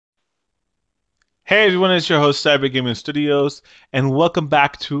Hey everyone, it's your host Cyber Gaming Studios, and welcome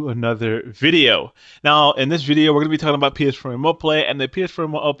back to another video. Now, in this video, we're going to be talking about PS4 Remote Play and the PS4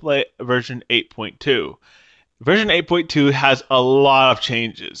 Remote Play version 8.2. Version 8.2 has a lot of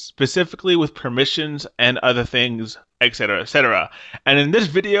changes, specifically with permissions and other things, etc., etc. And in this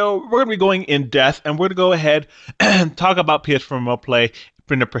video, we're going to be going in depth, and we're going to go ahead and talk about PS4 Remote Play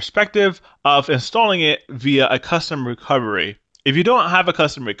from the perspective of installing it via a custom recovery. If you don't have a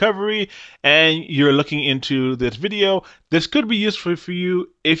custom recovery and you're looking into this video, this could be useful for you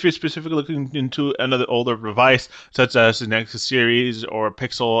if you're specifically looking into another older device, such as the Nexus series or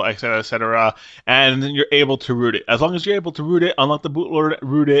Pixel, etc., and then you're able to root it. As long as you're able to root it, unlock the bootloader,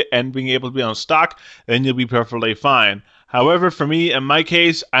 root it, and being able to be on stock, then you'll be perfectly fine. However, for me, in my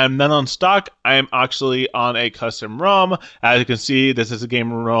case, I'm not on stock. I am actually on a custom ROM. As you can see, this is a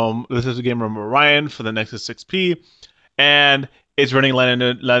game ROM. This is a game ROM Orion for the Nexus 6P. And it's running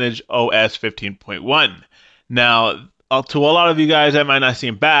Lineage OS 15.1. Now, to a lot of you guys, that might not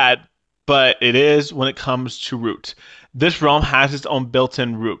seem bad, but it is when it comes to root. This ROM has its own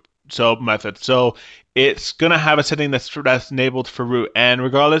built-in root method, so it's gonna have a setting that's enabled for root. And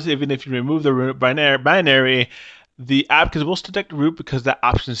regardless, even if you remove the root binary, the app will still detect root because that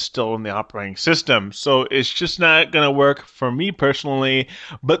option is still in the operating system. So it's just not gonna work for me personally.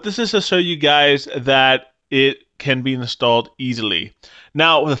 But this is to show you guys that it can be installed easily.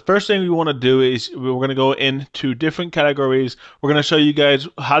 Now, the first thing we want to do is we're going to go into different categories. We're going to show you guys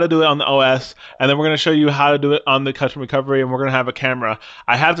how to do it on the OS, and then we're going to show you how to do it on the custom recovery, and we're going to have a camera.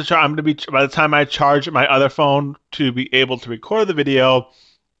 I have to charge. I'm going to be, by the time I charge my other phone to be able to record the video,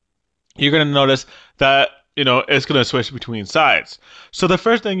 you're going to notice that it's going to switch between sides. So the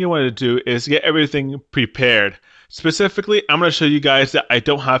first thing you want to do is get everything prepared. Specifically, I'm going to show you guys that I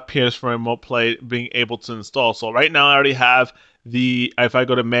don't have PS4 Remote Play being able to install. So right now I already have if I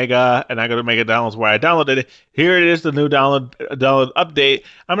go to Mega and I go to Mega Downloads where I downloaded it, here it is, the new download update.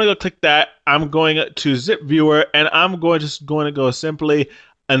 I'm going to go click that. I'm going to Zip Viewer, and I'm just going to go simply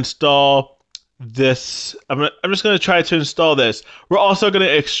install this. I'm just going to try to install this. We're also going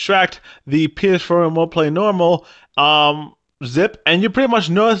to extract the PS4 Remote Play normal zip, and you pretty much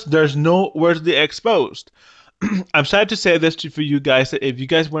notice there's no words exposed. I'm sad to say this for you guys, that if you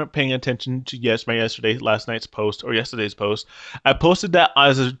guys weren't paying attention to last night's post or yesterday's post, I posted that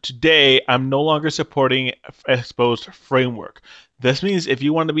as of today, I'm no longer supporting exposed framework. This means if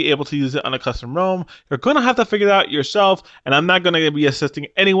you want to be able to use it on a custom ROM, you're going to have to figure it out yourself, and I'm not going to be assisting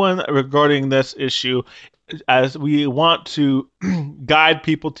anyone regarding this issue, as we want to guide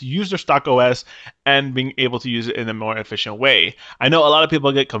people to use their stock OS and being able to use it in a more efficient way. I know a lot of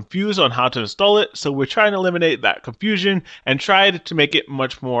people get confused on how to install it, so we're trying to eliminate that confusion and try to make it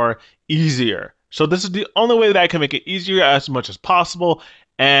much more easier. So this is the only way that I can make it easier as much as possible.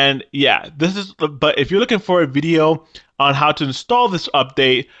 And yeah, but if you're looking for a video on how to install this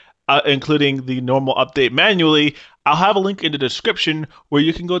update, including the normal update manually, I'll have a link in the description where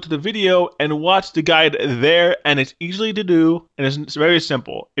you can go to the video and watch the guide there, and it's easy to do, and it's very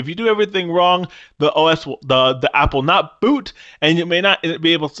simple. If you do everything wrong, the app will not boot, and you may not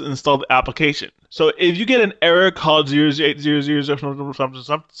be able to install the application. So if you get an error called 00800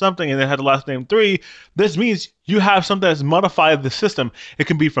 or something and it had the last name 3, this means you have something that's modified the system. It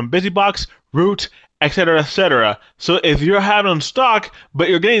can be from BusyBox, root, etc., etc. So if you're having stock but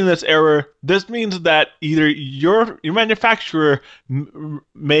you're getting this error, this means that either your manufacturer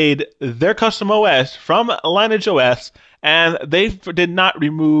made their custom OS from Lineage OS and they did not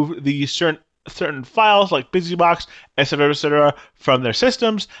remove the certain files like BusyBox, etc., from their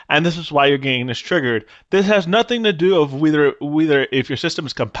systems, and this is why you're getting this triggered. This has nothing to do with whether if your system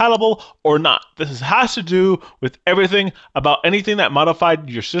is compatible or not. This has to do with everything about anything that modified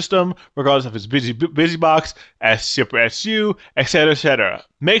your system, regardless if it's BusyBox, Super SU, etc.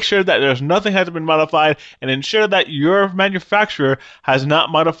 Make sure that there's nothing has been modified, and ensure that your manufacturer has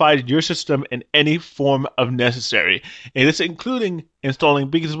not modified your system in any form of necessary. And it's including installing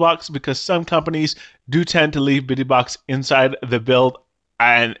BusyBox, because some companies do tend to leave BusyBox inside the build,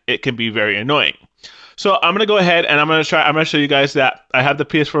 and it can be very annoying. So I'm gonna go ahead and I'm gonna show you guys that I have the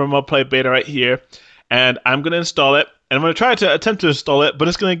PS4 Remote Play beta right here, and I'm gonna install it, and I'm gonna try to attempt to install it, but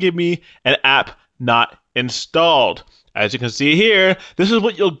it's gonna give me an app not installed. As you can see here, this is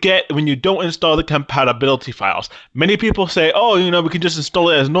what you'll get when you don't install the compatibility files. Many people say, oh, we can just install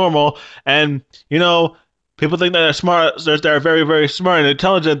it as normal, and people think that they're smart, they're very, very smart and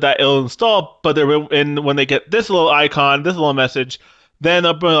intelligent, that it'll install, but when they get this little icon, this little message, then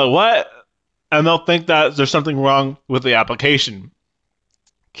they'll be like, what? And they'll think that there's something wrong with the application.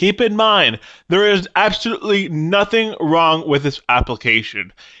 Keep in mind, there is absolutely nothing wrong with this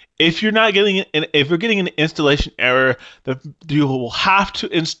application. If you're not getting if you're getting an installation error, then you will have to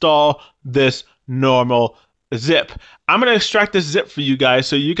install this normal zip. I'm going to extract this zip for you guys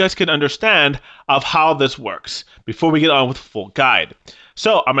so you guys can understand of how this works before we get on with the full guide.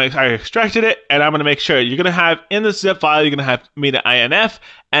 So I extracted it, and I'm going to make sure you're going to have in the zip file, you're going to have meta.inf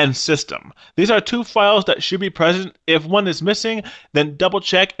and system. These are two files that should be present. If one is missing, then double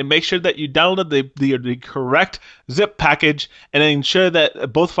check and make sure that you download the correct zip package and ensure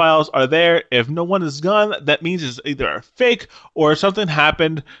that both files are there. If no one is gone, that means it's either a fake or something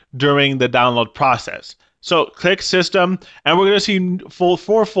happened during the download process. So click system, and we're going to see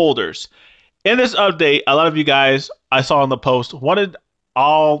four folders. In this update, a lot of you guys I saw in the post wanted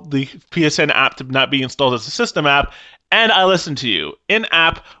all the PSN app to not be installed as a system app, and I listened to you. In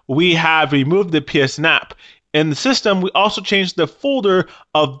app, we have removed the PSN app. In the system, we also changed the folder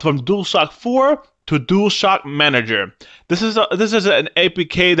from DualShock 4 to DualShock Manager. This is an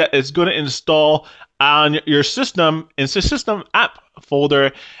APK that is going to install on your system in the system app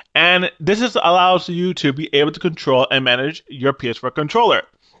folder, and this allows you to be able to control and manage your PS4 controller.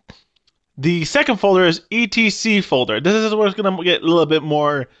 The second folder is etc folder. This is where it's going to get a little bit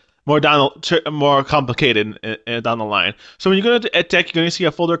more complicated down the line. So when you go to EdTech, you're going to see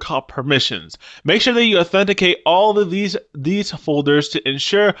a folder called permissions. Make sure that you authenticate all of these folders to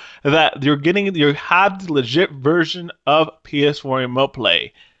ensure that you have the legit version of PS4 Remote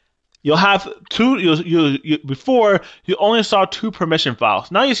Play. You'll have two. Before you only saw two permission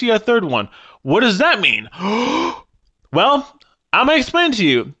files. Now you see a third one. What does that mean? Well, I'm gonna explain to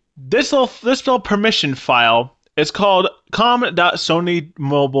you. This little permission file is called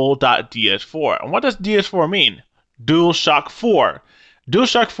com.sonymobile.ds4. And what does ds4 mean? DualShock 4.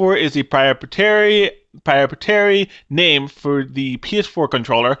 DualShock 4 is the proprietary name for the PS4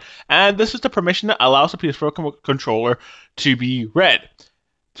 controller, and this is the permission that allows the PS4 controller to be read,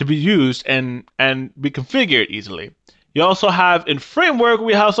 to be used, and be configured easily. You also have in framework,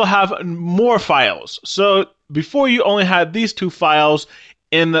 we also have more files. So before you only had these two files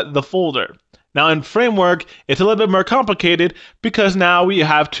in the folder. Now in framework, it's a little bit more complicated because now we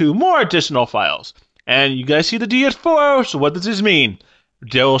have two more additional files. And you guys see the DS4, so what does this mean?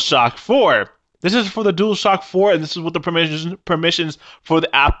 DualShock 4. This is for the DualShock 4, and this is what the permissions for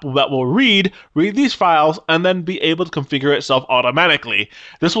the app that will read these files and then be able to configure itself automatically.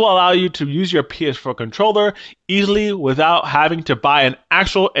 This will allow you to use your PS4 controller easily without having to buy an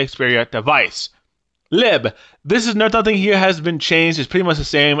actual Xperia device. Lib. This is nothing here has been changed. It's pretty much the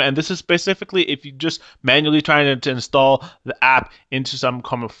same, and this is specifically if you just manually trying to install the app into some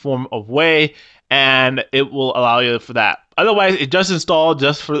kind of form of way, and it will allow you for that. Otherwise, it just installed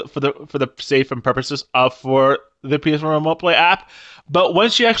just for the safe and purposes of for the PS4 Remote Play app. But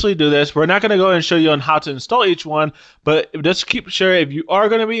once you actually do this, we're not going to go and show you on how to install each one, but just keep sure if you are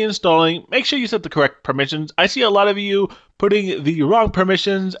going to be installing, make sure you set the correct permissions. I see a lot of you putting the wrong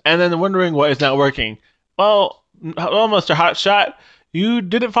permissions and then wondering why it's not working. Well, Mr. Hotshot, you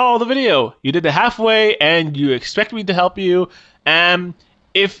didn't follow the video. You did it halfway, and you expect me to help you. And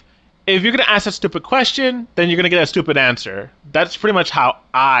if you're gonna ask a stupid question, then you're gonna get a stupid answer. That's pretty much how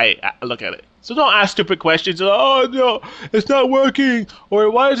I look at it. So don't ask stupid questions. Oh no, it's not working, or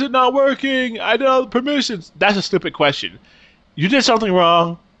why is it not working? I don't have permissions. That's a stupid question. You did something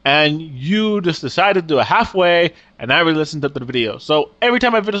wrong, and you just decided to do it halfway, and I re-listened to the video. So every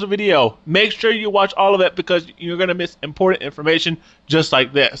time I finish a video, make sure you watch all of it because you're gonna miss important information just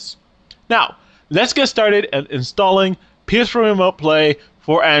like this. Now, let's get started at installing PS4 Remote Play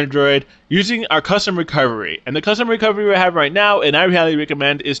for Android using our custom recovery. And the custom recovery we have right now, and I highly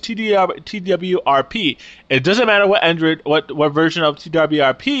recommend, is TWRP. It doesn't matter what Android, what version of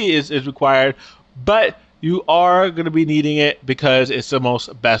TWRP is required, but you are going to be needing it because it's the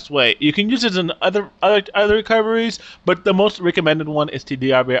most best way. You can use it in other recoveries, but the most recommended one is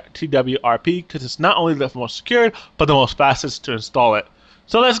TWRP because it's not only the most secured, but the most fastest to install it.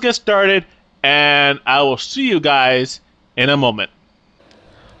 So let's get started, and I will see you guys in a moment.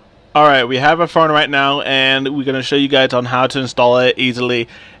 Alright, we have a phone right now, and we're going to show you guys on how to install it easily.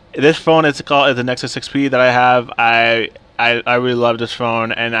 This phone is called the Nexus 6P that I have. I really love this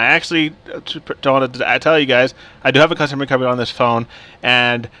phone, and I actually wanted to tell you guys, I do have a custom recovery on this phone,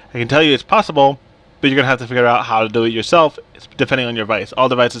 and I can tell you it's possible, but you're going to have to figure out how to do it yourself, depending on your device. All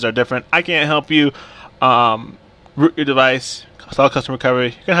devices are different. I can't help you root your device, install custom recovery.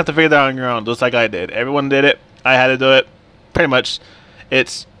 You're going to have to figure that out on your own, just like I did. Everyone did it. I had to do it. Pretty much,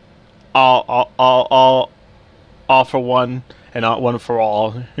 it's all for one and not one for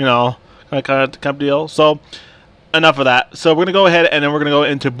all, you know, kind of deal. So enough of that. So we're gonna go ahead and then we're gonna go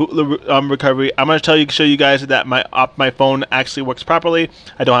into boot recovery. I'm gonna show you guys that my phone actually works properly.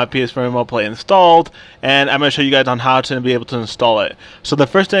 I don't have PS4 Remote Play installed, and I'm gonna show you guys on how to be able to install it. So the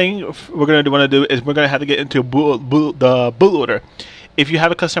first thing we're gonna want to do is we're gonna have to get into the bootloader. If you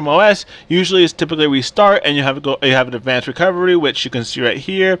have a custom OS, usually it's typically restart, and you have an advanced recovery, which you can see right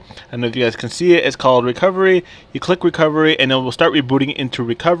here. I don't know if you guys can see it. It's called recovery. You click recovery, and it will start rebooting into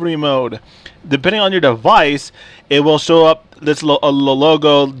recovery mode. Depending on your device, it will show up this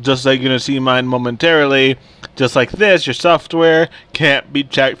logo, just like you're gonna see mine momentarily. Just like this, your software can't be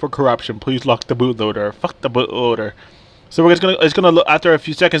checked for corruption. Please lock the bootloader. Fuck the bootloader. So it's gonna look, after a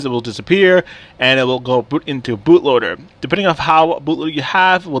few seconds it will disappear and it will go boot into bootloader. Depending on how bootloader you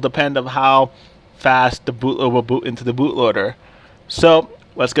have will depend on how fast the bootloader will boot into the bootloader. So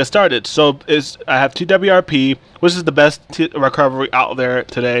let's get started. So I have TWRP, which is the best recovery out there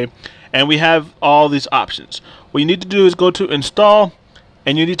today, and we have all these options. What you need to do is go to install,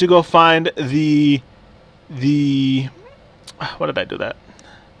 and you need to go find the what did I do that?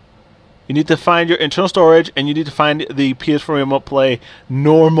 You need to find your internal storage, and you need to find the PS4 Remote Play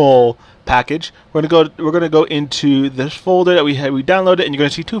normal package. We're gonna go into this folder that we downloaded, and you're gonna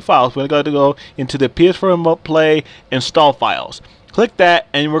see two files. We're gonna go into the PS4 Remote Play install files. Click that,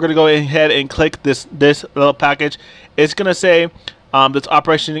 and we're gonna go ahead and click this little package. It's gonna say this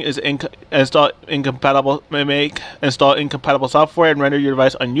operation is install incompatible software and render your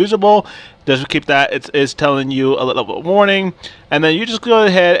device unusable. Just keep that. It's telling you a little warning, and then you just go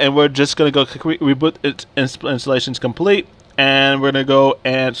ahead and we're just gonna go click reboot. Its installation's complete, and we're gonna go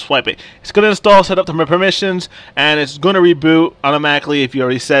and swipe it. It's gonna install, set up the permissions, and it's gonna reboot automatically if you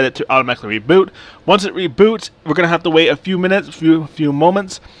already set it to automatically reboot. Once it reboots, we're gonna have to wait a few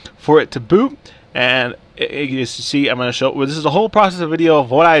moments for it to boot. And you see, I'm going to show. Well, this is a whole process of video of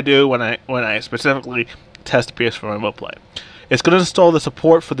what I do when I specifically test PS4 Remote Play. It's going to install the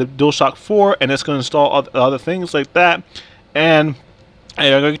support for the DualShock 4, and it's going to install other things like that. And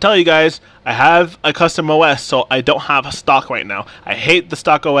I'm going to tell you guys, I have a custom OS, so I don't have a stock right now. I hate the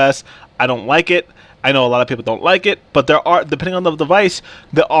stock OS. I don't like it. I know a lot of people don't like it, but there are, depending on the device,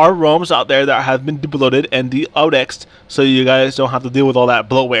 there are ROMs out there that have been debootloaded and de-odexed, so you guys don't have to deal with all that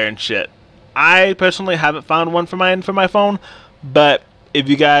bloatware and shit. I personally haven't found one for my phone, but if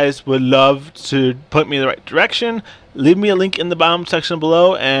you guys would love to point me in the right direction, leave me a link in the bottom section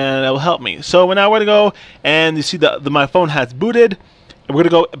below, and it will help me. So now we're gonna go, and you see my phone has booted. We're gonna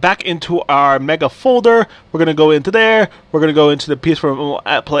go back into our mega folder. We're gonna go into there. We're gonna go into the PS4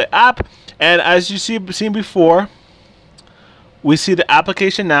 Remote Play app, and as you seen before, we see the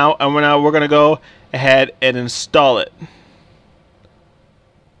application now, and we're gonna go ahead and install it.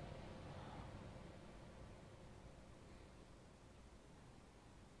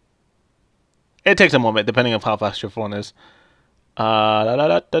 It takes a moment, depending on how fast your phone is. I have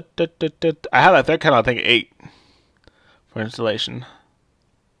a third kind of, I think, 8 for installation.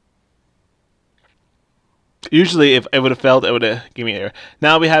 Usually, if it would have failed, it would have given me an error.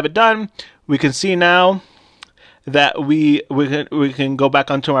 Now we have it done. We can see now that we can go back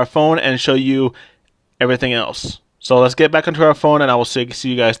onto our phone and show you everything else. So let's get back onto our phone, and I will see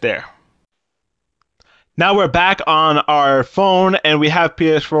you guys there. Now we're back on our phone, and we have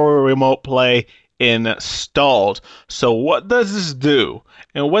PS4 Remote Play installed. So what does this do?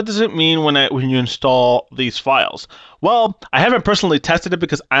 And what does it mean when you install these files? Well, I haven't personally tested it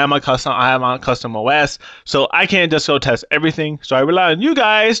because I am on custom OS, so I can't just go test everything. So I rely on you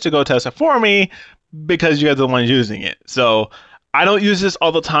guys to go test it for me because you guys are the ones using it. So I don't use this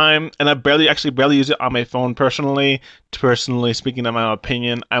all the time, and I barely use it on my phone personally. Personally speaking, in my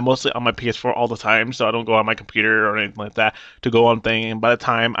opinion, I'm mostly on my PS4 all the time, so I don't go on my computer or anything like that to go on thing. And by the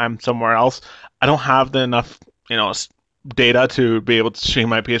time I'm somewhere else, I don't have enough, data to be able to stream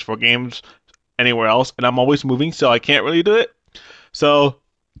my PS4 games anywhere else, and I'm always moving, so I can't really do it. So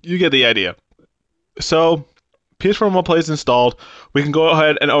you get the idea. So PS4 Remote Play is installed. We can go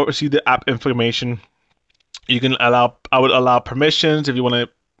ahead and oversee the app information. You can I would allow permissions if you want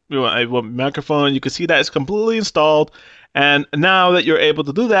a microphone. You can see that it's completely installed. And now that you're able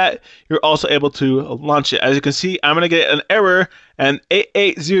to do that, you're also able to launch it. As you can see, I'm going to get an error, and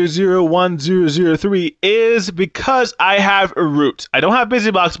 88001003 is because I have a root. I don't have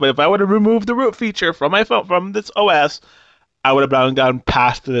BusyBox, but if I would have removed the root feature from my phone, from this OS, I would have gone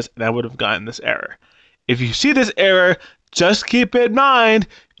past this, and I would have gotten this error. If you see this error, just keep in mind,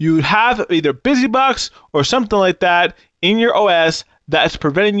 you have either BusyBox or something like that in your OS that's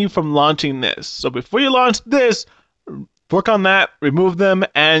preventing you from launching this. So before you launch this, work on that, remove them,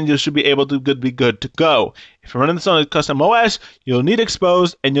 and you should be able to be good to go. If you're running this on a custom OS, you'll need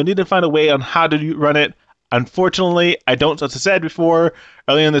Exposed, and you'll need to find a way on how to run it. Unfortunately, I don't, as I said before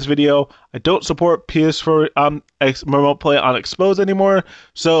earlier in this video, I don't support PS4 remote play on Exposed anymore.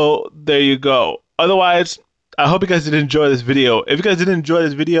 So there you go. Otherwise, I hope you guys did enjoy this video. If you guys did enjoy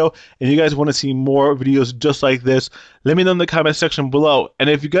this video and you guys want to see more videos just like this, let me know in the comment section below. And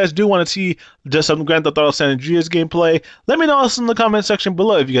if you guys do want to see just some Grand Theft Auto San Andreas gameplay, let me know also in the comment section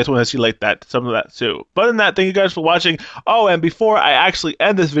below if you guys want to see like that, some of that too. But other than that, thank you guys for watching. Oh, and before I actually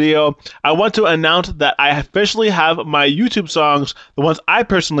end this video, I want to announce that I officially have my YouTube songs, the ones I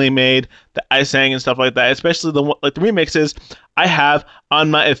personally made, that I sang and stuff like that, especially the remixes, I have on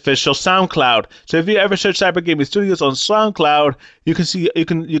my official SoundCloud. So if you ever search Cyber Gaming Studios on SoundCloud, you can see you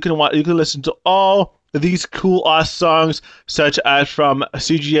can listen to all these cool awesome songs, such as from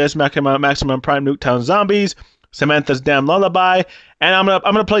CGS Maximum Prime Nuketown Zombies, Samantha's Damn Lullaby, and I'm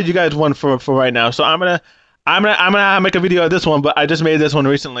gonna play you guys one for right now. So I'm gonna make a video of this one, but I just made this one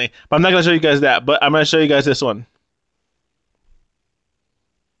recently. But I'm not gonna show you guys that, but I'm gonna show you guys this one.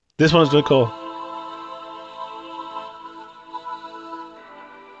 This one's really cool.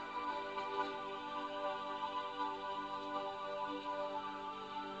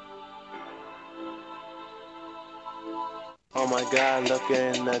 Oh my god,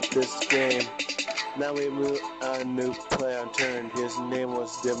 looking at this game. Now we move a new player on turn. His name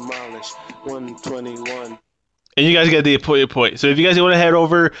was Demolished 121. And you guys get the point. So if you guys want to head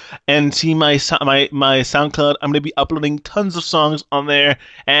over and see my SoundCloud, I'm going to be uploading tons of songs on there.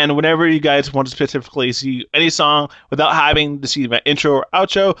 And whenever you guys want to specifically see any song without having to see my intro or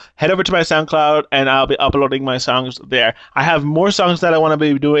outro, head over to my SoundCloud and I'll be uploading my songs there. I have more songs that I want to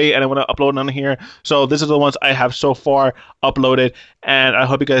be doing and I want to upload on here. So this is the ones I have so far uploaded, and I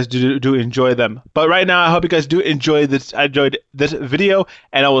hope you guys do enjoy them. But right now, I hope you guys do enjoy this. I enjoyed this video,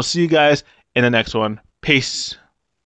 and I will see you guys in the next one. Peace.